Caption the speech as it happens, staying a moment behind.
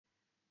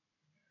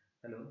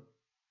Hello.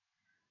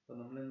 അപ്പോൾ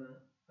നമ്മളിന്ന്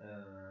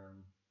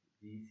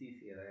G C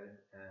C, അതായത്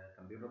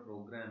കമ്പ്യൂട്ടർ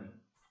പ്രോഗ്രാമിംഗ്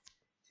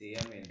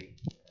ചെയ്യാൻ വേണ്ടി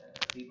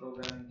സി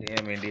പ്രോഗ്രാമിംഗ്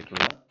ചെയ്യാൻ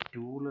വേണ്ടിയിട്ടുള്ള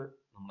ടൂള്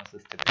നമ്മുടെ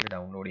സിസ്റ്റത്തിൽ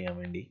ഡൗൺലോഡ് ചെയ്യാൻ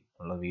വേണ്ടി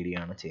ഉള്ള വീഡിയോ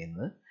ആണ്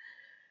ചെയ്യുന്നത്.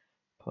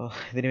 അപ്പോൾ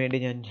ഇതിനു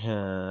വേണ്ടി ഞാൻ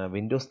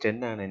വിൻഡോസ്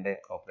 10 ആണ് എൻ്റെ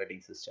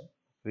ഓപ്പറേറ്റിംഗ് സിസ്റ്റം.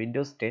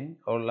 വിൻഡോസ് 10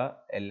 ഉള്ള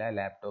എല്ലാ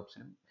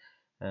ലാപ്ടോപ്സിലും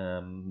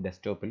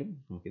ഡെസ്ക്ടോപ്പിലും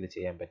നമുക്കിത്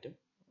ചെയ്യാൻ പറ്റും.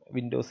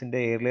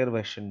 വിൻഡോസിൻ്റെ ഏർലിയർ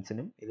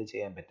വെർഷൻസിനും ഇത്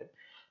ചെയ്യാൻ പറ്റും.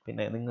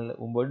 പിന്നെ നിങ്ങൾ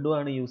ഉബുണ്ടു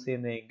ആണ് യൂസ്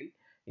ചെയ്യുന്നതെങ്കിൽ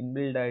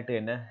ഇൻബിൽഡ് ആയിട്ട്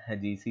തന്നെ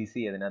ജി സി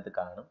സി അതിനകത്ത്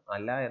കാണും.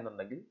 അല്ല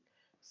എന്നുണ്ടെങ്കിൽ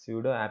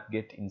sudo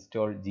apt-get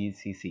install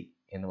gcc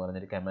എന്ന്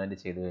പറഞ്ഞൊരു കമാൻഡ്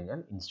ചെയ്ത്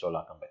കഴിഞ്ഞാൽ ഇൻസ്റ്റാൾ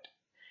ആക്കാൻ പറ്റും.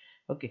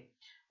 ഓക്കെ,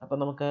 അപ്പോൾ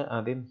നമുക്ക്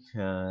ആദ്യം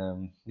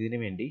ഇതിനു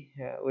വേണ്ടി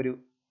ഒരു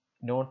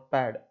നോട്ട്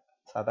പാഡ്,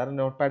 സാധാരണ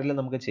നോട്ട് പാഡിൽ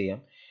നമുക്ക്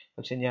ചെയ്യാം.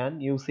 പക്ഷെ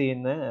ഞാൻ യൂസ്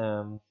ചെയ്യുന്ന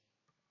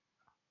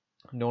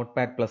നോട്ട്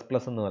പാഡ് പ്ലസ്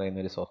പ്ലസ് എന്ന്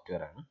പറയുന്ന ഒരു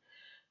സോഫ്റ്റ്വെയർ ആണ്,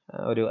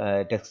 ഒരു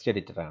ടെക്സ്റ്റ്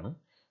എഡിറ്ററാണ്.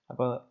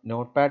 അപ്പോൾ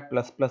note pad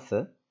plus plus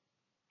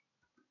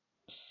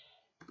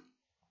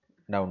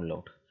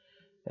download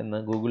എന്ന്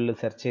ഗൂഗിളിൽ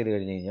സെർച്ച് ചെയ്ത്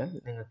കഴിഞ്ഞ് കഴിഞ്ഞാൽ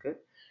നിങ്ങൾക്ക്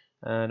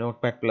നോട്ട്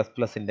പാഡ് പ്ലസ്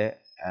പ്ലസിൻ്റെ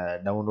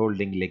ഡൗൺലോഡ്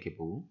ലിങ്കിലേക്ക്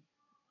പോകും.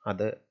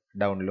 അത്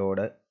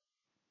ഡൗൺലോഡ്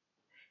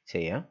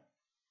ചെയ്യാം.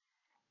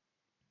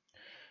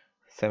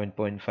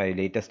 7.5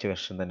 ലേറ്റസ്റ്റ്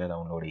വെർഷൻ തന്നെ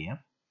ഡൗൺലോഡ് ചെയ്യാം.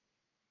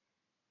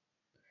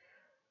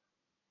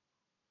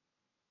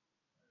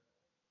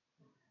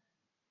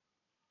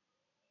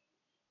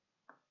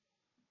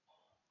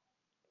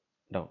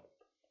 ഡൗൺ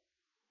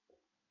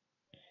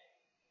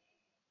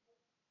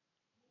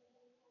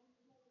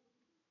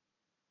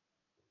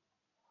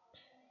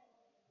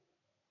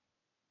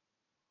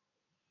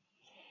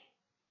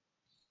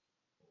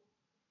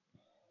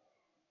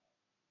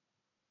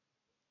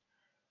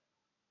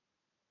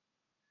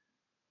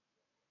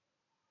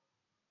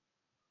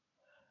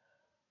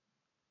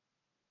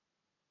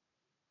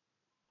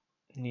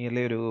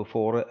നിയർലി ഒരു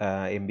 4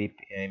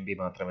 MB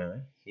മാത്രമേ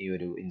ഈ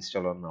ഒരു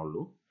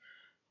ഇൻസ്റ്റാളറിനുള്ളൂ.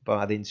 അപ്പോൾ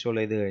അത് ഇൻസ്റ്റാൾ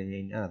ചെയ്ത് കഴിഞ്ഞ്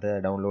കഴിഞ്ഞാൽ, അത്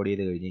ഡൗൺലോഡ്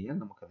ചെയ്ത് കഴിഞ്ഞ് കഴിഞ്ഞാൽ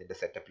നമുക്കതിൻ്റെ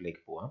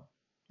സെറ്റപ്പിലേക്ക് പോകാം.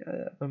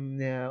 അപ്പം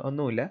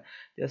ഒന്നുമില്ല,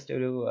 ജസ്റ്റ്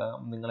ഒരു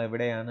നിങ്ങൾ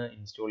എവിടെയാണ്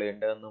ഇൻസ്റ്റാൾ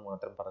ചെയ്യേണ്ടതെന്ന്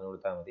മാത്രം പറഞ്ഞു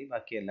കൊടുത്താൽ മതി.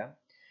 ബാക്കിയെല്ലാം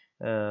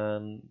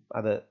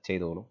അത്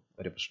ചെയ്തോളും,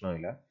 ഒരു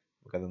പ്രശ്നമില്ല.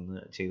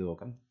 നമുക്കതൊന്ന് ചെയ്തു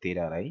നോക്കാം.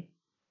 തീരാറായി.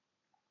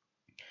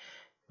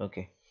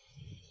 ഓക്കെ,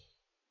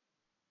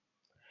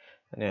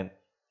 ഞാൻ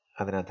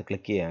അതിനകത്ത്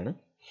ക്ലിക്ക് ചെയ്യാണ്.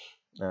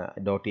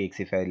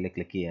 .exe ഫയലിൽ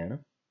ക്ലിക്ക് ചെയ്യാണ്.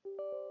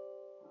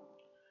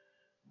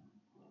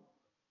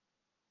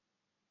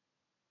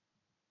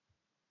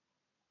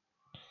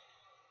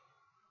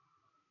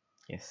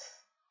 യെസ്,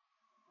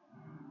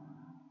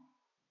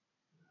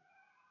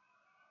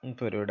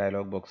 ഇപ്പോൾ ഒരു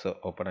ഡയലോഗ് ബോക്സ്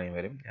ഓപ്പൺ ആയി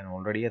വരും. ഞാൻ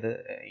ഓൾറെഡി അത്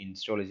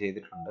ഇൻസ്റ്റാൾ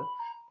ചെയ്തിട്ടുണ്ട്,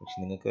 പക്ഷെ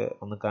നിങ്ങൾക്ക്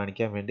ഒന്ന്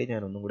കാണിക്കാൻ വേണ്ടി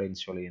ഞാൻ ഒന്നും കൂടെ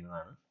ഇൻസ്റ്റാൾ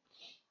ചെയ്യുന്നതാണ്.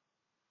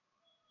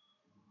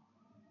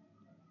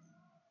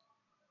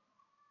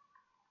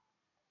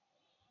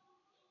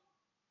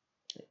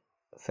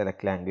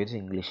 സെലക്ട് ലാംഗ്വേജ്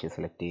ഇംഗ്ലീഷ്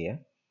സെലക്ട് ചെയ്യുക.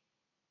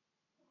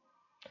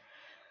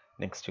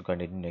 നെക്സ്റ്റ്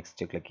കണ്ടിന്യൂ,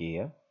 നെക്സ്റ്റ് ക്ലിക്ക്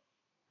ചെയ്യുക.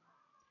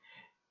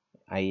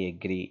 ഐ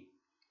എഗ്രി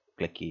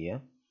ക്ലിക്ക് ചെയ്യുക.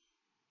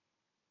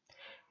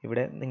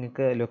 ഇവിടെ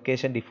നിങ്ങൾക്ക്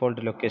ലൊക്കേഷൻ,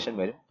 ഡിഫോൾട്ട് ലൊക്കേഷൻ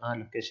വരും. ആ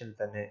ലൊക്കേഷനിൽ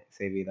തന്നെ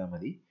സേവ് ചെയ്താൽ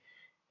മതി.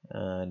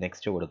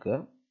 നെക്സ്റ്റ് കൊടുക്കുക.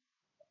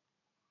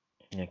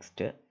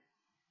 നെക്സ്റ്റ്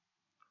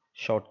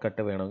ഷോർട്ട്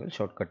കട്ട് വേണമെങ്കിൽ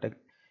ഷോർട്ട് കട്ട്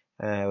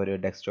ഒരു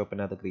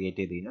ഡെസ്ക്ടോപ്പിനകത്ത്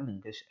ക്രിയേറ്റ് ചെയ്ത് കഴിഞ്ഞാൽ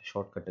നിങ്ങൾക്ക്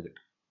ഷോർട്ട് കട്ട്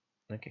കിട്ടും.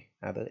 ഓക്കെ,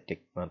 അത്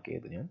ടിക്ക് മാർക്ക്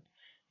ചെയ്ത് ഞാൻ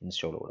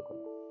ഇൻസ്റ്റാൾ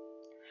കൊടുക്കുന്നു.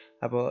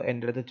 അപ്പോൾ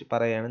എൻ്റെ അടുത്ത്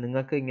പറയുകയാണ്,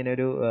 നിങ്ങൾക്ക് ഇങ്ങനെ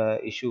ഒരു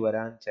ഇഷ്യൂ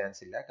വരാൻ ചാൻസ്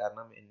ഇല്ല,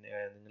 കാരണം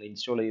നിങ്ങൾ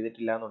ഇൻസ്റ്റാൾ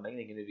ചെയ്തിട്ടില്ല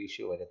എന്നുണ്ടെങ്കിൽ ഇങ്ങനെ ഒരു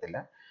ഇഷ്യൂ വരത്തില്ല.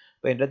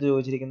 അപ്പോൾ എൻ്റെ അടുത്ത്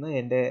ചോദിച്ചിരിക്കുന്നത്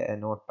എൻ്റെ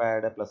note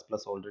pad plus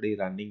plus already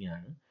running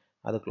ആണ്,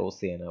 അത് ക്ലോസ്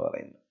ചെയ്യാനാണ്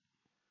പറയുന്നത്.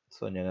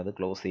 സോ ഞാനത്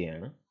ക്ലോസ്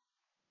ചെയ്യാണ്.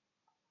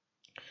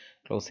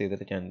 ക്ലോസ്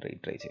ചെയ്തിട്ട് ഞാൻ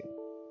റീട്രൈ ചെയ്യും.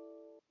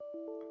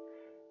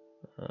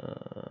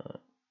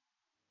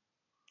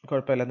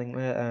 കുഴപ്പമില്ല,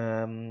 നിങ്ങൾ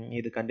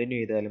ഇത് കണ്ടിന്യൂ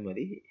ചെയ്താലും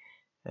മതി.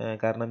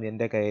 കാരണം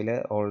എൻ്റെ കയ്യിൽ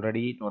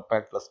already note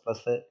pad plus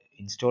plus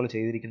install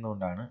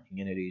ചെയ്തിരിക്കുന്നതുകൊണ്ടാണ്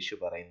ഇങ്ങനെ ഒരു ഇഷ്യൂ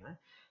പറയുന്നത്.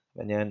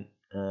 അപ്പം ഞാൻ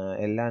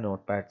എല്ലാ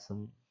നോട്ട്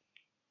പാഡ്സും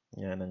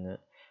ഞാനങ്ങ്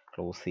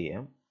ക്ലോസ്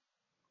ചെയ്യാം,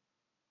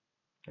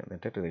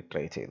 എന്നിട്ട്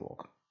റീട്രൈ ചെയ്ത്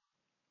നോക്കാം.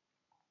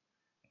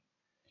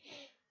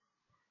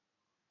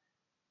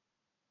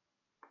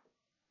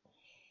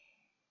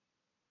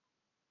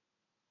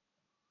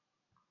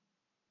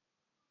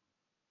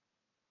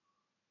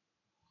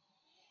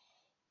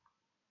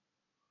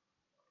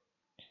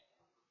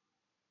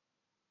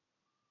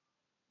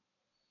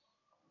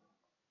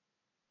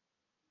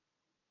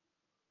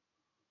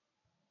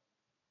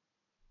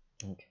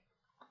 ഓക്കെ,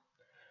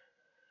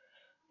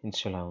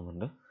 ഇൻസ്റ്റാൾ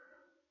ആവുന്നുണ്ട്.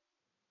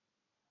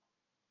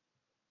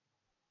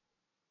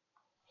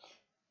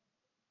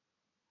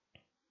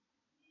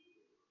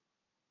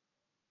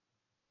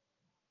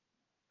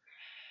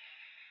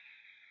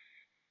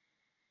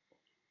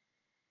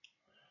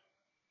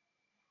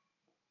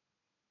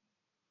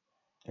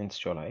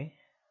 ഇൻസ്റ്റാളായി.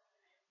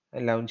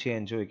 ലോഞ്ച്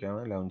ചെയ്യാൻ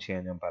ചോദിക്കുകയാണ്. ലോഞ്ച്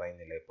ചെയ്യാൻ ഞാൻ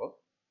പറയുന്നില്ല ഇപ്പോൾ.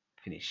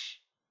 ഫിനിഷ്.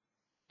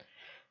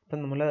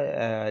 അപ്പം നമ്മൾ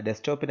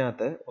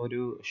ഡെസ്ക്ടോപ്പിനകത്ത്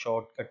ഒരു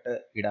ഷോർട്ട് കട്ട്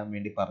ഇടാൻ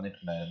വേണ്ടി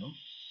പറഞ്ഞിട്ടുണ്ടായിരുന്നു.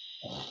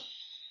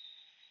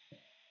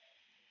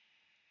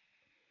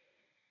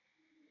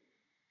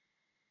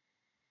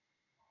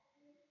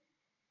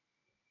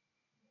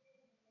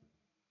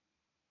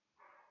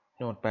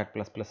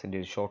 Notepad++ൻ്റെ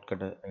ഒരു ഷോർട്ട്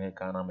കട്ട് നിങ്ങൾക്ക്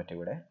കാണാൻ പറ്റും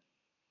ഇവിടെ.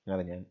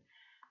 അത് ഞാൻ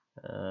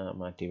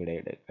മാറ്റി ഇവിടെ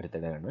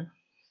എടുത്തിടുകയാണ്.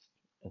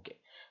 ഓക്കെ,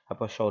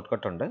 അപ്പോൾ ഷോർട്ട്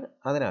കട്ട് ഉണ്ട്,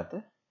 അതിനകത്ത്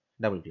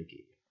ഡബിൾ ക്ലിക്ക്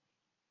ചെയ്യും.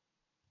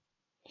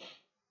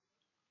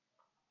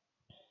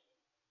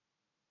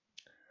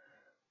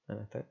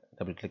 അതിനകത്ത്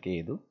ഡബിൾ ക്ലിക്ക്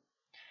ചെയ്തു.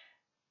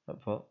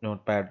 അപ്പോൾ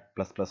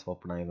Notepad++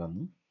 ഓപ്പണായി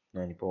വന്നു.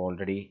 ഞാനിപ്പോൾ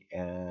ഓൾറെഡി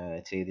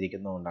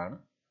ചെയ്തിരിക്കുന്നതുകൊണ്ടാണ്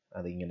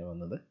അതിങ്ങനെ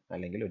വന്നത്.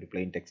 അല്ലെങ്കിൽ ഒരു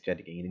പ്ലെയിൻ ടെക്സ്റ്റ്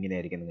ആയിരിക്കും, ഇതിങ്ങനെ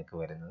ആയിരിക്കും നിങ്ങൾക്ക്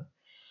വരുന്നത്.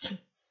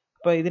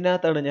 അപ്പോൾ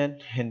ഇതിനകത്താണ് ഞാൻ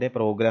എൻ്റെ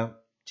പ്രോഗ്രാം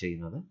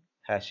ചെയ്യുന്നത്.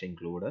 Hash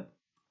include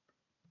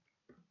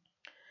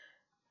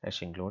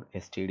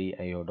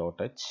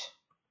stdio.h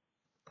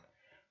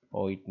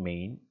void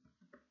main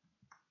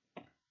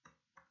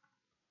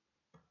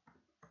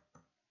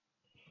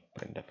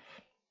printf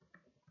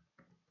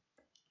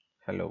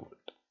hello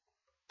world.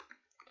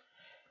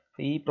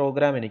 ഈ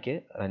പ്രോഗ്രാം എനിക്ക്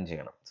റൺ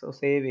ചെയ്യണം. സോ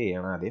സേവ്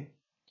ചെയ്യണം ആദ്യം.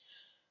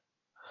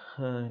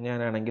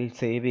 ഞാനാണെങ്കിൽ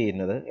സേവ്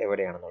ചെയ്യുന്നത്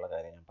എവിടെയാണെന്നുള്ള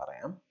കാര്യം ഞാൻ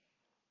പറയാം.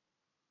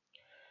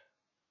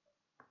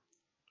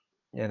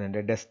 ഞാൻ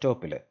എൻ്റെ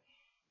ഡെസ്ക്ടോപ്പിൽ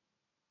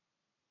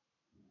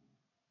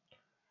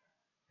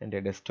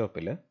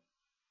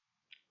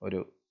ഒരു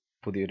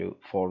പുതിയൊരു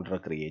ഫോൾഡർ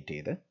ക്രിയേറ്റ്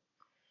ചെയ്ത്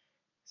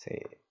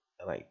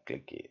റൈറ്റ്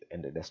ക്ലിക്ക് ചെയ്ത്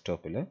എൻ്റെ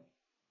ഡെസ്ക്ടോപ്പിൽ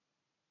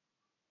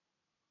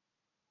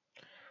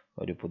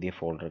ഒരു പുതിയ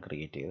ഫോൾഡർ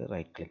ക്രിയേറ്റ് ചെയ്ത്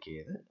റൈറ്റ് ക്ലിക്ക്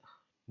ചെയ്ത്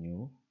ന്യൂ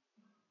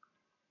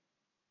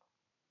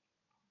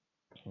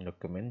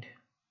ഡോക്യുമെൻറ്റ്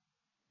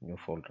ന്യൂ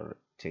ഫോൾഡർ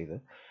ചെയ്ത്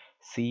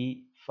സി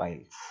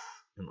ഫയൽസ്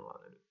എന്ന്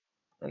പറഞ്ഞൊരു,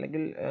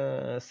 അല്ലെങ്കിൽ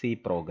സി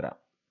പ്രോഗ്രാം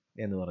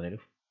എന്ന് പറഞ്ഞൊരു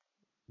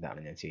ഇതാണ്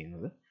ഞാൻ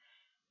ചെയ്യുന്നത്.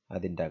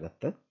 അതിൻ്റെ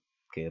അകത്ത്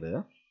കയറുക.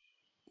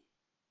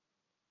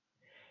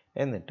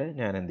 എന്നിട്ട്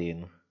ഞാൻ എന്ത്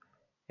ചെയ്യുന്നു,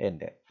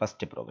 എൻ്റെ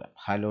ഫസ്റ്റ് പ്രോഗ്രാം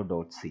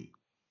hello.c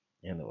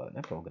എന്ന് പറഞ്ഞ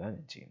പ്രോഗ്രാം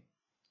ഞാൻ ചെയ്യുന്നു.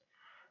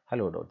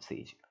 hello.c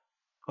ചെയ്യും.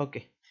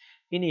 ഓക്കെ,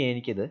 ഇനി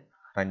എനിക്കിത്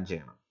റൺ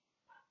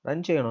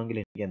ചെയ്യണമെങ്കിൽ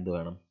എനിക്ക് എന്ത്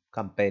വേണം,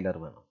 കമ്പൈലർ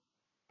വേണം.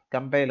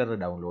 കമ്പൈലർ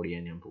ഡൗൺലോഡ്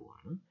ചെയ്യാൻ ഞാൻ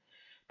പോവുകയാണ്.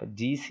 അപ്പം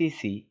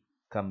GCC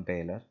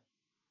കമ്പൈലർ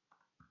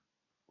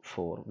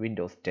ഫോർ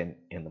വിൻഡോസ് 10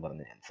 എന്ന്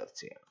പറഞ്ഞ് ഞാൻ സെർച്ച്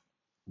ചെയ്യണം.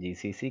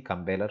 GCC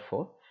കമ്പൈലർ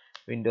ഫോർ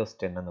വിൻഡോസ്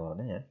 10 എന്ന്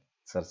പറഞ്ഞ് ഞാൻ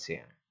സെർച്ച്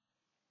ചെയ്യണം.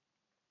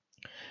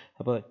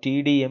 അപ്പോൾ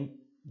TDM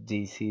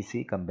GCC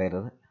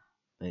കമ്പൈലർ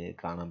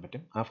കാണാൻ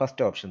പറ്റും. ആ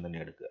ഫസ്റ്റ് ഓപ്ഷൻ തന്നെ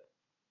എടുക്കുക.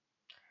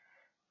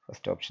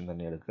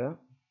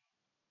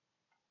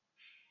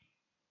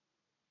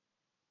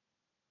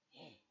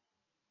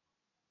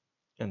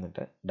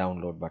 എന്നിട്ട്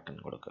ഡൗൺലോഡ് ബട്ടൺ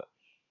കൊടുക്കുക.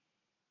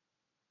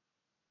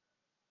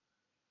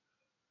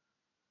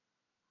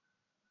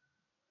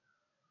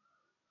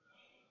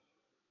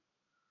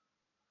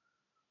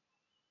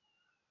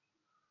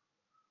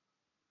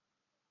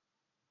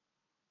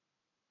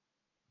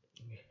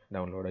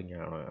 ഡൗൺലോഡിങ്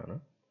ആണ്.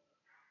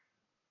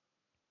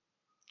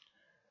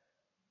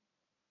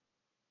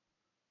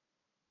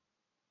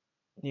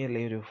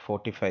 നിയർലി ഒരു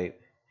 45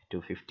 to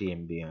 50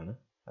 MB ആണ്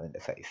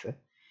അതിൻ്റെ സൈസ്.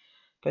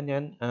 ഇപ്പം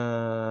ഞാൻ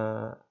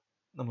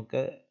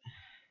നമുക്ക്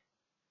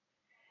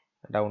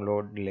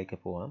ഡൗൺലോഡിലേക്ക്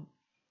പോവാം.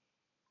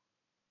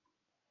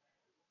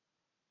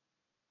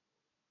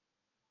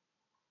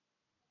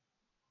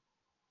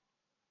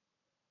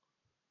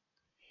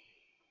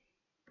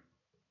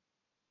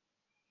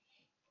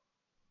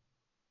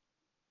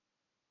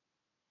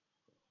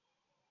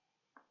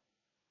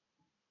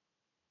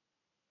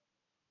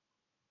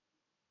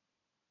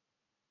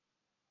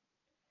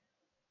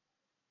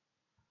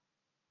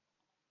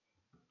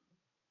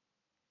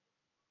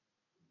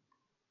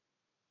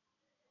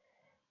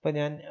 അപ്പോൾ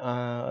ഞാൻ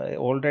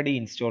ഓൾറെഡി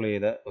ഇൻസ്റ്റാൾ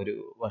ചെയ്ത ഒരു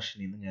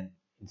വെർഷനിൽ നിന്ന് ഞാൻ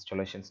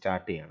ഇൻസ്റ്റാളേഷൻ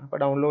സ്റ്റാർട്ട് ചെയ്യണം. അപ്പോൾ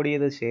ഡൗൺലോഡ്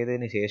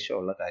ചെയ്തതിന്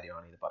ശേഷമുള്ള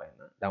കാര്യമാണ് ഇത്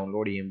പറയുന്നത്.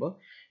 ഡൗൺലോഡ് ചെയ്യുമ്പോൾ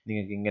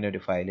നിങ്ങൾക്ക് ഇങ്ങനെ ഒരു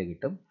ഫയൽ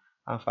കിട്ടും.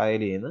 ആ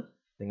ഫയലിൽ നിന്ന്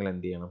നിങ്ങൾ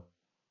എന്ത് ചെയ്യണം,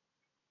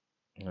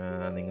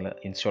 നിങ്ങൾ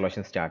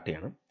ഇൻസ്റ്റാളേഷൻ സ്റ്റാർട്ട്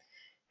ചെയ്യണം.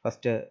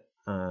 First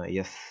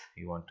yes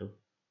you want two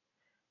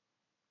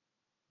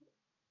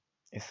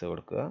yes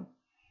കൊടുക്കുക.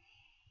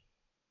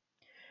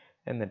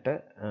 എന്നിട്ട്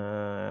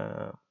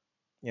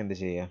എന്ത്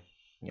ചെയ്യുക,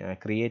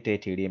 ക്രിയേറ്റ് എ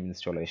TDM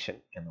ഇൻസ്റ്റാളേഷൻ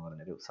എന്ന്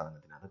പറഞ്ഞൊരു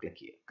സാധനത്തിനകത്ത് ക്ലിക്ക്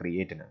ചെയ്യുക.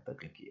 ക്രിയേറ്റിനകത്ത്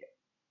ക്ലിക്ക് ചെയ്യുക.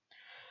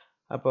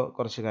 അപ്പോൾ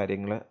കുറച്ച്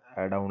കാര്യങ്ങൾ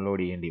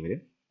ഡൗൺലോഡ് ചെയ്യേണ്ടി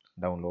വരും.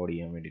 ഡൗൺലോഡ്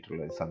ചെയ്യാൻ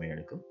വേണ്ടിയിട്ടുള്ളൊരു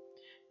സമയമെടുക്കും.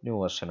 ന്യൂ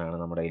വെർഷനാണ്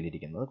നമ്മുടെ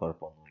കയ്യിലിരിക്കുന്നത്,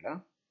 കുഴപ്പമൊന്നുമില്ല.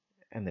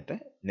 എന്നിട്ട്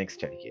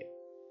നെക്സ്റ്റ് അടിക്കുക.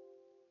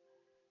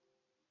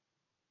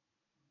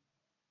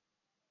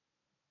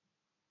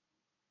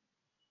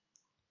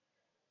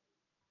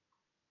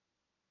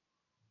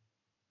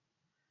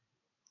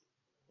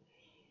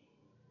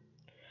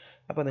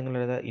 അപ്പോൾ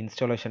നിങ്ങളുടെ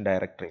ഇൻസ്റ്റാളേഷൻ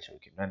ഡയറക്ടറി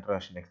ചോദിക്കും. 2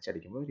 പ്രാവശ്യം നെക്സ്റ്റ്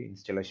അടിക്കുമ്പോൾ ഒരു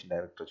ഇൻസ്റ്റാളേഷൻ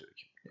ഡയറക്ടറി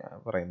ചോദിക്കും. ഞാൻ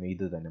പറയുന്നു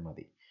ഇത് തന്നെ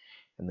മതി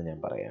എന്ന് ഞാൻ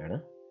പറയുകയാണ്.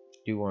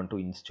 You want to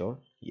install,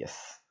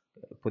 yes.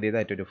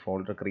 പുതിയതായിട്ടൊരു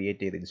folder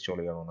create ചെയ്ത് ഇൻസ്റ്റാൾ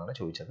ചെയ്യണമെന്നാണ്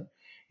ചോദിച്ചത്.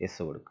 യെസ്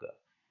കൊടുക്കുക,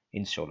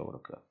 ഇൻസ്റ്റാൾ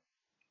കൊടുക്കുക.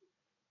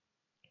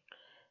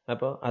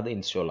 അപ്പോൾ അത്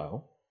ഇൻസ്റ്റാൾ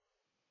ആകും.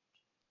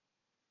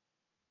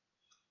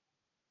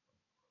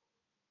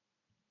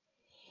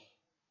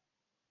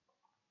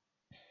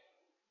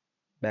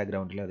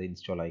 ബാക്ക്ഗ്രൗണ്ടിൽ അത്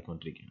ഇൻസ്റ്റാൾ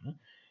ആയിക്കൊണ്ടിരിക്കുകയാണ്.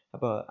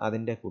 അപ്പോൾ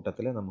അതിൻ്റെ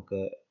കൂട്ടത്തിൽ നമുക്ക്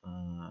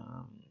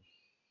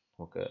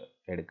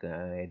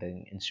ഇത്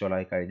ഇൻസ്റ്റാൾ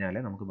ആയി കഴിഞ്ഞാൽ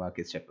നമുക്ക്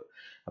ബാക്കി സ്റ്റെപ്പ്.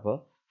 അപ്പോൾ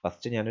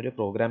ഫസ്റ്റ് ഞാനൊരു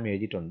പ്രോഗ്രാം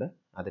എഴുതിയിട്ടുണ്ട്.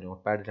 അത്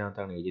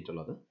നോട്ട്പാഡിനകത്താണ്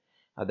എഴുതിയിട്ടുള്ളത്.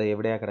 അത്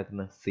എവിടെയാണ്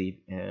കിടക്കുന്നത്?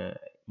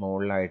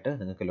 മുകളിലായിട്ട്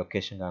നിങ്ങൾക്ക്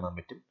ലൊക്കേഷൻ കാണാൻ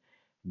പറ്റും.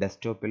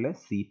 ഡെസ്ക്ടോപ്പിൽ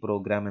സി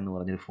പ്രോഗ്രാം എന്ന്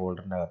പറഞ്ഞൊരു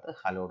ഫോൾഡറിൻ്റെ അകത്ത്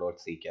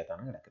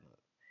hello.c-ക്കകത്താണ് കിടക്കുന്നത്.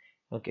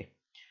 ഓക്കെ,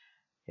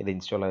 ഇത്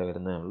ഇൻസ്റ്റാൾ ആയി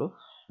വരുന്നേ ഉള്ളൂ.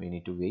 We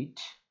need to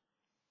wait.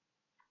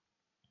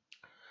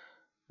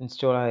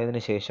 Install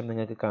ആയതിനു ശേഷം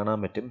നിങ്ങൾക്ക് കാണാൻ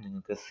പറ്റും,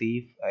 നിങ്ങൾക്ക് സി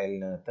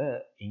ഫയലിനകത്ത്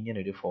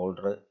ഇങ്ങനൊരു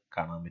ഫോൾഡർ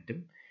കാണാൻ പറ്റും.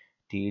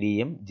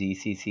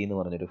 TDM-GCC എന്ന്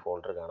പറഞ്ഞൊരു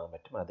ഫോൾഡർ കാണാൻ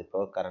പറ്റും.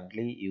 അതിപ്പോൾ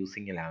കറൻ്റ്ലി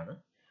യൂസിങ്ങിലാണ്.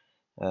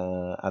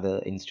 അത്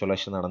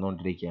ഇൻസ്റ്റാളേഷൻ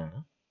നടന്നുകൊണ്ടിരിക്കുകയാണ്.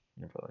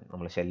 അപ്പോൾ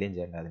നമ്മൾ ശല്യം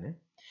ചെയ്യേണ്ട അതിന്.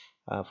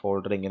 ആ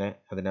ഫോൾഡർ ഇങ്ങനെ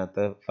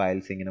അതിനകത്ത്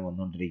ഫയൽസ് ഇങ്ങനെ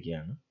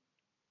വന്നുകൊണ്ടിരിക്കുകയാണ്.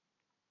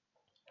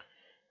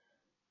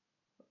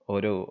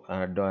 ഓരോ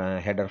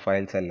ഹെഡർ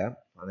ഫയൽസ് എല്ലാം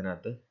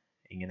അതിനകത്ത്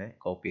ഇങ്ങനെ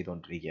കോപ്പി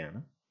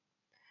ചെയ്തുകൊണ്ടിരിക്കുകയാണ്.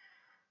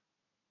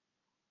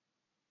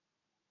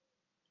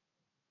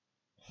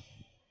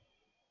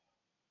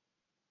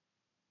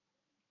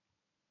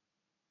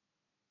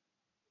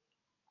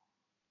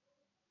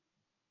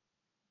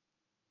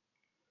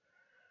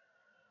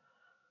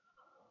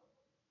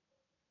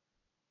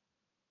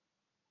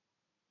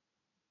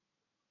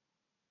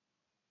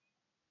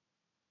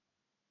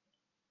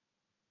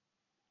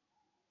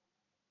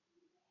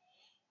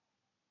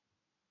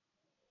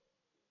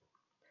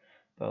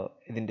 അപ്പോൾ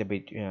ഇതിൻ്റെ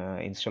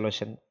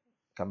ഇൻസ്റ്റാളേഷൻ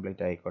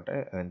കംപ്ലീറ്റ് ആയിക്കോട്ടെ.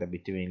 അതിൻ്റെ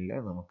ബിറ്റ്വീനിൽ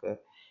നമുക്ക്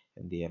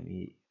എന്ത് ചെയ്യാം, ഈ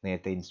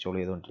നേരത്തെ ഇൻസ്റ്റാൾ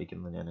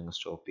ചെയ്തുകൊണ്ടിരിക്കുന്നത് ഞാനങ്ങ്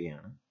സ്റ്റോപ്പ്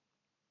ചെയ്യാണ്.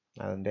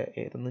 അതിൻ്റെ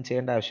ഇതൊന്നും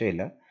ചെയ്യേണ്ട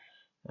ആവശ്യമില്ല,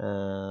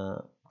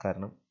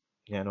 കാരണം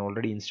ഞാൻ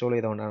ഓൾറെഡി ഇൻസ്റ്റാൾ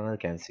ചെയ്തുകൊണ്ടാണ് അത്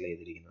ക്യാൻസൽ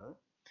ചെയ്തിരിക്കുന്നത്.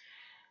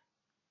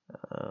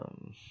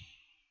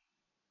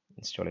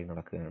 ഇൻസ്റ്റാളിങ്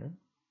നടക്കുകയാണ്.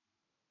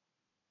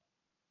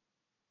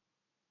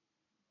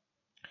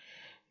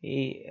 ഈ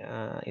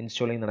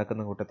ഇൻസ്റ്റാളിങ്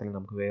നടക്കുന്ന കൂട്ടത്തിൽ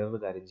നമുക്ക്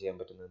വേറൊരു കാര്യം ചെയ്യാൻ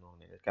പറ്റുന്നതെന്ന്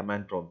പറഞ്ഞാൽ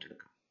കമാൻഡ് പ്രോംപ്റ്റ്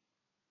എടുക്കാം.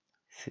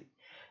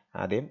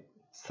 ആദ്യം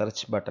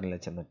സെർച്ച് ബട്ടണിൽ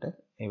ചെന്നിട്ട്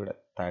ഇവിടെ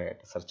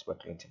താഴെയായിട്ട് സെർച്ച്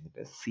ബട്ടണിൽ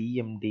ചെന്നിട്ട്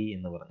CMD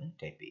എന്ന് പറഞ്ഞ്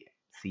ടൈപ്പ് ചെയ്യാം.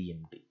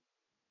 CMD.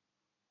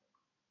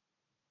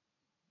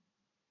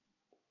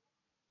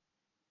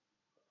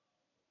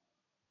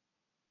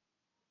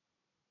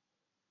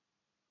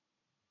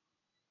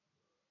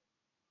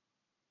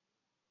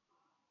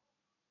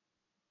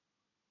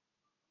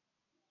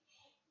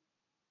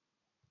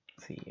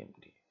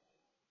 CMD.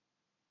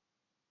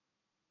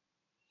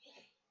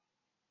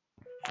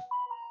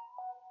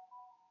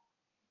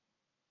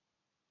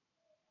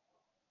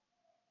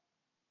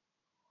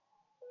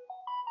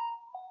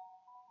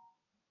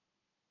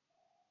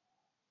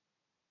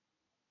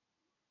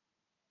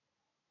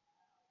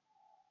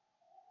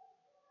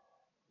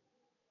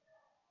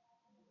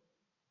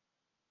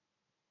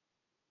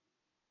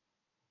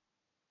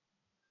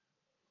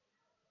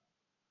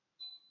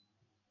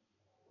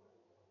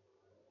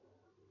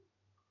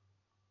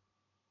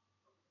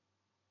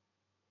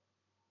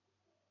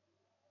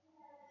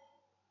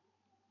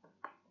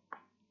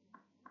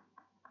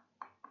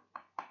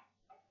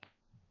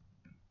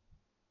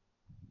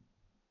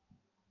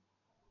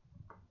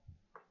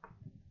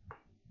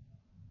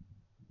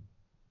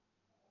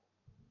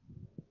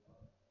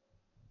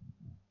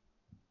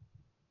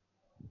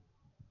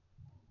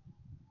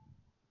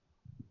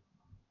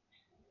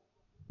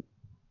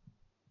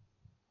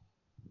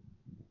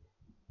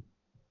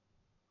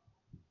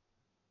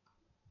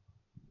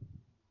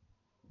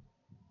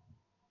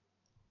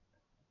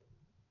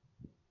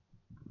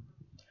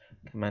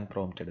 കമാൻഡ്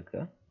പ്രോംപ്റ്റ്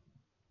എടുക്കുക.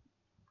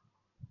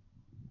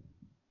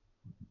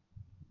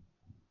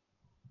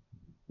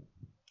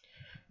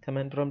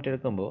 കമാൻഡ് പ്രോംപ്റ്റ്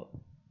എടുക്കുമ്പോൾ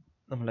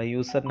നമ്മളെ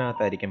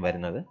യൂസറിനകത്തായിരിക്കും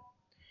വരുന്നത്.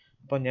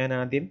 അപ്പോൾ ഞാൻ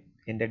ആദ്യം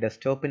എൻ്റെ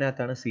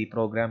ഡെസ്ക്ടോപ്പിനകത്താണ് സി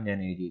പ്രോഗ്രാം ഞാൻ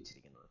എഴുതി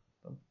വെച്ചിരിക്കുന്നത്.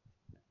 അപ്പം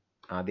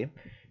ആദ്യം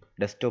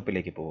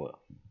ഡെസ്ക്ടോപ്പിലേക്ക് പോവുക.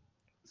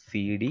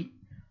 CD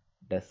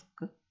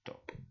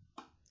desktop.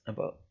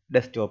 അപ്പോൾ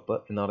ഡെസ്ക്ടോപ്പ്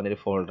എന്ന്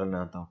പറഞ്ഞൊരു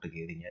ഫോൾഡറിനകത്തോട്ട്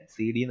കയറി ഞാൻ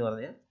CD എന്ന്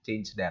പറഞ്ഞാൽ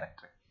ചേഞ്ച്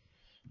ഡയറക്ടറി.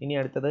 ഇനി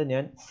അടുത്തത്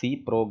ഞാൻ സി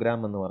പ്രോഗ്രാം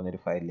എന്ന് പറഞ്ഞൊരു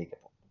ഫയലിലേക്ക്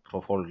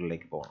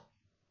ഫോൾഡറിലേക്ക് പോകണം.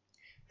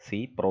 സി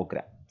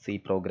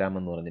പ്രോഗ്രാം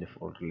എന്ന് പറഞ്ഞൊരു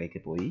ഫോൾഡറിലേക്ക്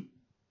പോയി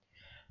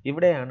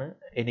ഇവിടെയാണ്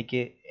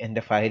എനിക്ക്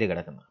എൻ്റെ ഫയൽ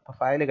കിടക്കുന്നത്. അപ്പോൾ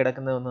ഫയൽ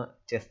കിടക്കുന്നതൊന്ന്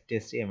ടെസ്റ്റ്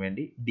ചെയ്യാൻ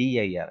വേണ്ടി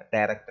dir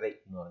ഡയറക്ടറി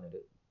എന്ന്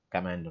പറഞ്ഞൊരു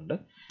കമാൻഡ് ഉണ്ട്.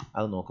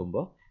 അത്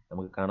നോക്കുമ്പോൾ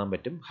നമുക്ക് കാണാൻ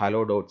പറ്റും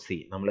hello.c,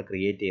 നമ്മൾ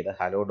ക്രിയേറ്റ് ചെയ്ത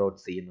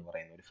hello.c എന്ന്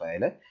പറയുന്ന ഒരു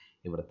ഫയൽ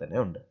ഇവിടെ തന്നെ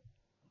ഉണ്ട്.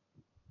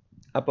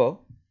 അപ്പോൾ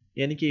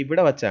എനിക്ക്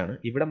ഇവിടെ വച്ചാണ്,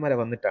 ഇവിടം വരെ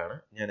വന്നിട്ടാണ്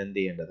ഞാൻ എന്ത്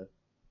ചെയ്യേണ്ടത്,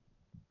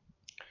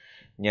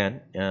 ഞാൻ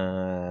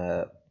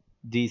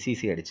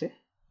GCC അടിച്ച്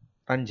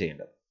റൺ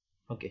ചെയ്യേണ്ടത്.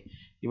 ഓക്കെ,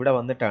 ഇവിടെ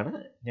വന്നിട്ടാണ്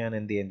ഞാൻ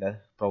എന്ത് ചെയ്യേണ്ടത്,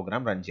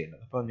 പ്രോഗ്രാം റൺ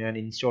ചെയ്യേണ്ടത്. അപ്പോൾ ഞാൻ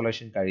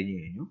ഇൻസ്റ്റാളേഷൻ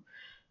കഴിഞ്ഞു.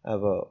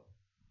 അപ്പോൾ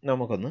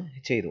നമുക്കൊന്ന്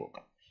ചെയ്തു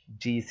നോക്കാം.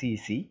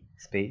 GCC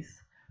space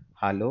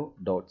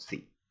hello.c.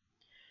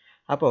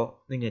 അപ്പോൾ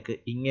നിങ്ങൾക്ക്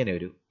ഇങ്ങനെ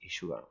ഒരു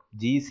ഇഷ്യൂ കാണും.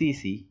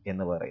 GCC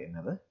എന്ന്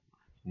പറയുന്നത്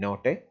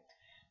not A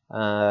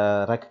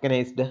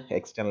recognised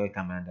external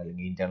command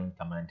അല്ലെങ്കിൽ ഇന്റേണൽ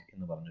കമാൻഡ്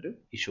എന്ന് പറഞ്ഞൊരു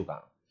ഇഷ്യൂ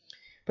കാണും.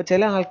 ഇപ്പോൾ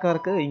ചില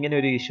ആൾക്കാർക്ക് ഇങ്ങനെ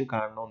ഒരു ഇഷ്യൂ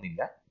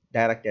കാണണമെന്നില്ല,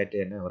 ഡയറക്റ്റ് ആയിട്ട്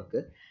തന്നെ അവർക്ക്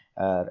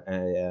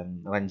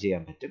റൺ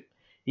ചെയ്യാൻ പറ്റും.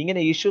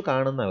 ഇങ്ങനെ ഇഷ്യൂ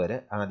കാണുന്നവർ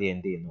ആദ്യം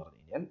എന്ത് ചെയ്യുമെന്ന് പറഞ്ഞു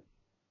കഴിഞ്ഞാൽ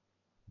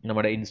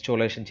നമ്മുടെ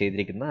ഇൻസ്റ്റാളേഷൻ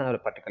ചെയ്തിരിക്കുന്ന ആ ഒരു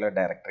പർട്ടിക്കുലർ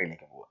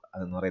ഡയറക്ടറിയിലേക്ക് പോവുക.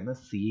 അതെന്ന് പറയുന്നത്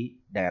സി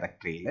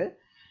ഡയറക്ടറിയിൽ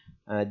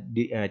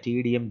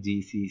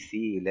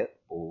TDM-GCCയിൽ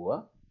പോവുക.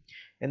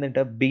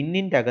 എന്നിട്ട്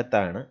ബിന്നിൻ്റെ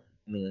അകത്താണ്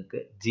നിങ്ങൾക്ക്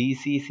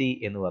GCC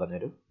എന്ന്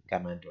പറഞ്ഞൊരു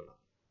കമാൻഡ് ഉള്ളത്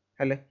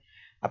അല്ലേ.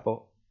 അപ്പോൾ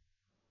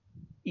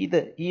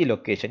ഈ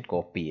ലൊക്കേഷൻ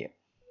കോപ്പി ചെയ്യാം.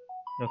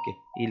 ഓക്കെ,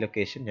 ഈ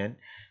ലൊക്കേഷൻ ഞാൻ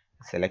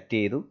സെലക്ട്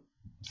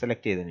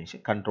ചെയ്തതിന്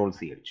ശേഷം Ctrl+C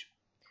അടിച്ചു.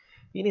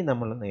 ഇനി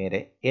നമ്മൾ നേരെ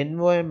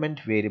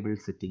എൻവയോൺമെൻറ്റ് വേരിയബിൾ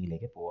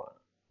സെറ്റിങ്ങിലേക്ക് പോവുകയാണ്.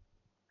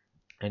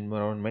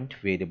 Environment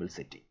variable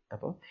setting.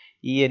 അപ്പോൾ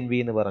ENV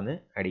എന്ന് പറഞ്ഞ്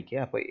അടിക്കുക.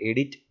 അപ്പോൾ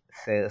എഡിറ്റ്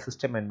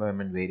സിസ്റ്റം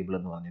എൻവയോൺമെൻറ്റ് വേരിയബിൾ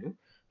എന്ന് പറഞ്ഞൊരു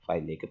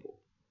ഫയലിലേക്ക് പോകും.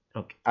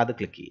 ഓക്കെ, അത്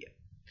ക്ലിക്ക് ചെയ്യുക.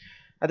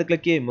 അത്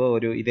ക്ലിക്ക്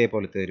ചെയ്യുമ്പോൾ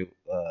ഇതേപോലത്തെ ഒരു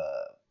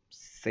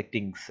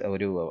സെറ്റിങ്സ്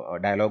ഒരു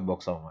ഡയലോഗ്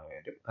ബോക്സ് ഓൺ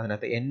വരും.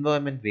 അതിനകത്ത്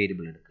എൻവയോൺമെൻറ്റ്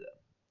വേരിയബിൾ എടുക്കുക.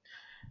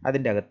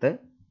 അതിൻ്റെ അകത്ത്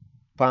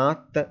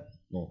പാത്ത്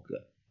നോക്കുക.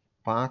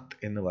 പാത്ത്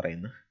എന്ന്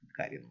പറയുന്ന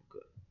കാര്യം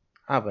നോക്കുക.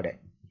 അവിടെ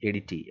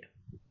എഡിറ്റ് ചെയ്യുക.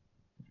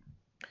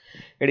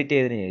 എഡിറ്റ്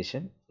ചെയ്തതിന്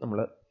ശേഷം നമ്മൾ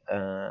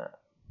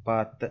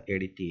പാത്ത്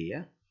എഡിറ്റ്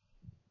ചെയ്യുക.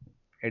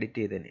 എഡിറ്റ്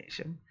ചെയ്തതിന്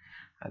ശേഷം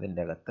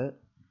അതിൻ്റെ അകത്ത്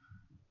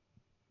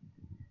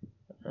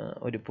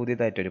ഒരു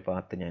പുതിയതായിട്ടൊരു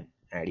പാത്ത് ഞാൻ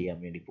ആഡ് ചെയ്യാൻ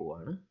വേണ്ടി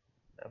പോവാണ്.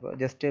 അപ്പോൾ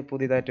ജസ്റ്റ്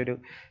പുതിയതായിട്ടൊരു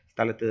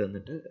സ്ഥലത്ത്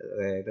തന്നിട്ട്,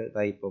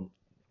 അതായത് ഇപ്പം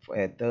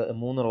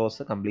 3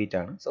 റോസ് കംപ്ലീറ്റ്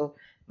ആണ്. സോ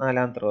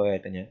 4ാമത്തെ റോ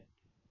ആയിട്ട് ഞാൻ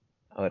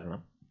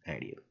ഒരെണ്ണം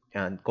ആഡ് ചെയ്തു.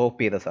 ഞാൻ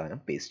കോപ്പി ചെയ്ത സാധനം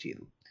പേസ്റ്റ്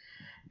ചെയ്തു.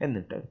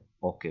 എന്നിട്ട്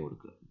ഓക്കെ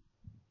കൊടുക്കുക.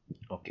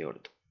 ഓക്കെ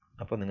കൊടുത്തു.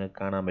 അപ്പോൾ നിങ്ങൾക്ക്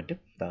കാണാൻ പറ്റും,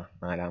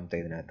 4ാമത്തെ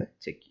ഇതിനകത്ത്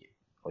ചെക്ക് ചെയ്യും,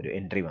 ഒരു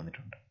എൻട്രി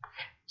വന്നിട്ടുണ്ട്.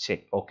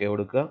 ശരി, ഓക്കെ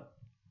കൊടുക്കുക.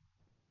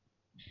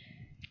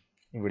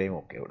 ഇവിടെയും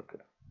ഓക്കെ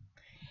കൊടുക്കുക.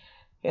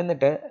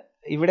 എന്നിട്ട്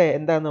ഇവിടെ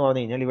എന്താണെന്ന്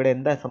പറഞ്ഞു കഴിഞ്ഞാൽ, ഇവിടെ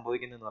എന്താ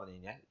സംഭവിക്കുന്നതെന്ന് പറഞ്ഞു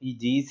കഴിഞ്ഞാൽ, ഈ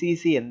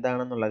GCC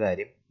എന്താണെന്നുള്ള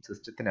കാര്യം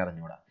സിസ്റ്റത്തിന്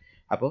അറിഞ്ഞുകൂടാ.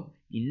 അപ്പോൾ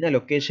ഇന്ന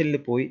ലൊക്കേഷനിൽ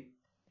പോയി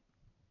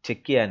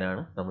ചെക്ക്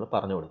ചെയ്യാനാണ് നമ്മൾ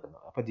പറഞ്ഞു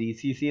കൊടുക്കുന്നത്. അപ്പോൾ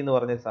GCC എന്ന്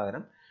പറഞ്ഞ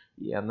സാധനം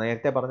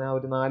നേരത്തെ പറഞ്ഞ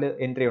ഒരു 4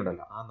 എൻട്രി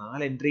ഉണ്ടല്ലോ, ആ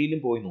 4 എൻട്രിയിലും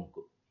പോയി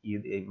നോക്കും ഈ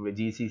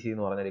GCC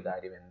എന്ന് പറഞ്ഞൊരു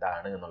കാര്യം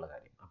എന്താണ് എന്നുള്ള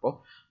കാര്യം. അപ്പോൾ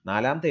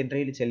 4ാമത്തെ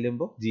എൻട്രിയിൽ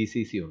ചെല്ലുമ്പോൾ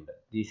GCC ഉണ്ട്.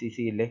 GCC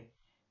ഇല്ലേ,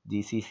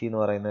 GCC എന്ന്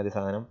പറയുന്ന ഒരു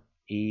സാധനം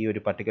ഈ ഒരു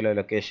പർട്ടിക്കുലർ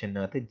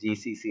ലൊക്കേഷനകത്ത്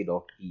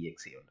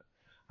GCC.exe ഉണ്ട്.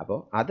 അപ്പോൾ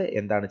അത്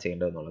എന്താണ്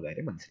ചെയ്യേണ്ടതെന്നുള്ള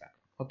കാര്യം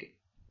മനസ്സിലാക്കണം. ഓക്കെ,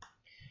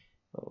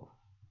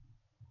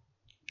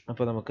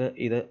 അപ്പോൾ നമുക്ക്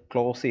ഇത്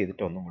ക്ലോസ്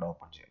ചെയ്തിട്ട് ഒന്നും കൂടെ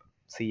ഓപ്പൺ ചെയ്യണം.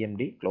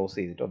 CMD ക്ലോസ്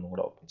ചെയ്തിട്ട് ഒന്നും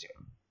കൂടെ ഓപ്പൺ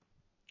ചെയ്യണം.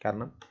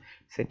 കാരണം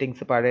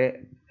സെറ്റിങ്സ് പഴയ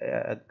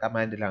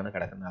കമാൻഡിലാണ്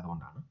കിടക്കുന്നത്,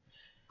 അതുകൊണ്ടാണ്.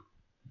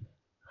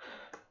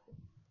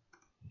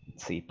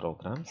 C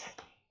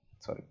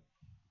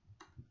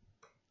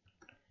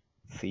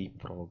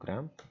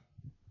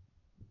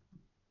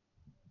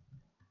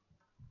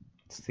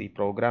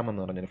program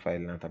എന്ന് പറഞ്ഞൊരു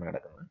ഫയലിനകത്താണ്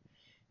കിടക്കുന്നത്.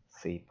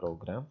 C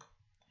program,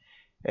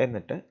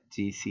 എന്നിട്ട്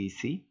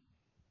GCC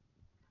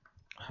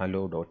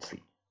hello.c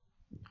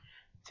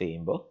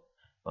ചെയ്യുമ്പോൾ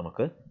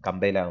നമുക്ക്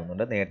കമ്പൈൽ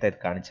ആവുന്നുണ്ട്. നേരത്തെ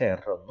കാണിച്ച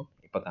എറർ ഒന്നും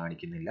ഇപ്പോൾ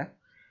കാണിക്കുന്നില്ല.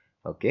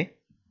 ഓക്കെ,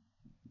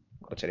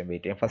 കുറച്ചേരം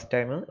വെയിറ്റ് ചെയ്യാം. ഫസ്റ്റ്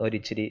ടൈം ഒരു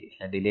ഇച്ചിരി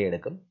ഡിലേ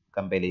എടുക്കും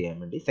കമ്പൈൽ ചെയ്യാൻ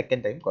വേണ്ടി.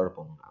 സെക്കൻഡ് ടൈം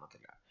കുഴപ്പമൊന്നും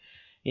കാണത്തില്ല.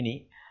 ഇനി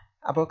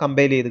അപ്പോൾ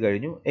കമ്പൈൽ ചെയ്ത്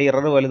കഴിഞ്ഞു.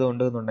 എറർ വലുതും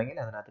ഉണ്ട് എന്നുണ്ടെങ്കിൽ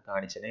അതിനകത്ത്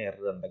കാണിച്ചതിന്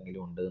എറർ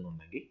എന്തെങ്കിലും ഉണ്ട്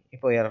എന്നുണ്ടെങ്കിൽ,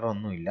 ഇപ്പോൾ എറർ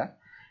ഒന്നുമില്ല.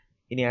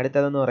 ഇനി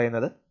അടുത്തതെന്ന്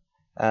പറയുന്നത്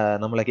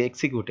നമ്മളൊക്കെ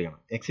എക്സിക്യൂട്ട്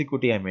ചെയ്യണം.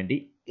 എക്സിക്യൂട്ട് ചെയ്യാൻ വേണ്ടി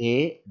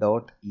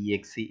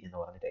a.exe എന്ന്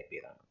പറഞ്ഞ് ടൈപ്പ്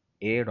ചെയ്താണ്.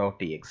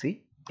 a.exe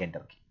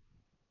enter key.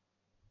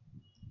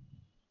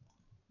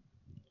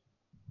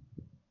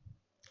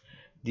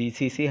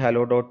 GCC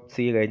hello.c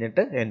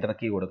കഴിഞ്ഞിട്ട് എൻ്റർ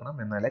കീ കൊടുക്കണം,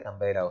 എന്നാലേ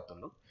കമ്പൈൽ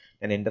ആവത്തുള്ളൂ.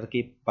 ഞാൻ എൻ്റർ കീ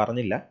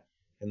പറഞ്ഞില്ല,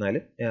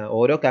 എന്നാലും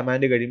ഓരോ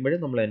കമാൻഡ് കഴിയുമ്പോഴും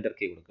നമ്മൾ എൻ്റർ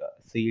കീ കൊടുക്കുക.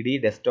 CD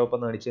ഡെസ്ക്ടോപ്പ്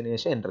എന്ന് അടിച്ചതിന്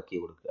ശേഷം എൻ്റർ കീ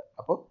കൊടുക്കുക.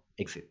 അപ്പോൾ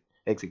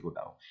എക്സിക്യൂട്ട്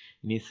ആവും.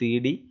 ഇനി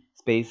CD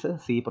സ്പേസ്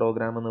C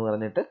പ്രോഗ്രാം എന്ന്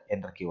പറഞ്ഞിട്ട്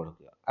എൻ്റർ കീ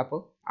കൊടുക്കുക. അപ്പോൾ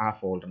ആ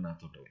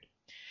ഫോൾഡറിനകത്തോട്ട് വരും.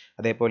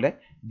 അതേപോലെ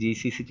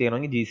GCC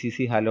ചെയ്യണമെങ്കിൽ GCC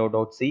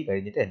hello.c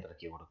കഴിഞ്ഞിട്ട് എൻ്റർ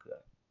കീ കൊടുക്കുക.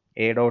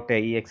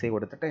 a.exe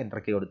കൊടുത്തിട്ട് എൻ്റർ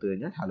കീ കൊടുത്തു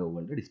കഴിഞ്ഞാൽ ഹലോ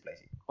വേൾഡ് ഡിസ്പ്ലേ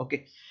ചെയ്യും. ഓക്കെ,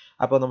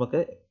 അപ്പോൾ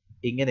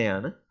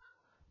ഇങ്ങനെയാണ്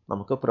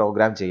നമുക്ക്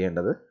പ്രോഗ്രാം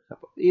ചെയ്യേണ്ടത്.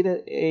 അപ്പോൾ ഇത്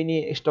ഇനി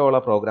ഇഷ്ടമുള്ള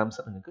പ്രോഗ്രാംസ്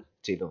നിങ്ങൾക്ക്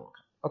ചെയ്തു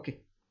നോക്കാം. Okay,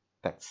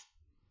 thanks.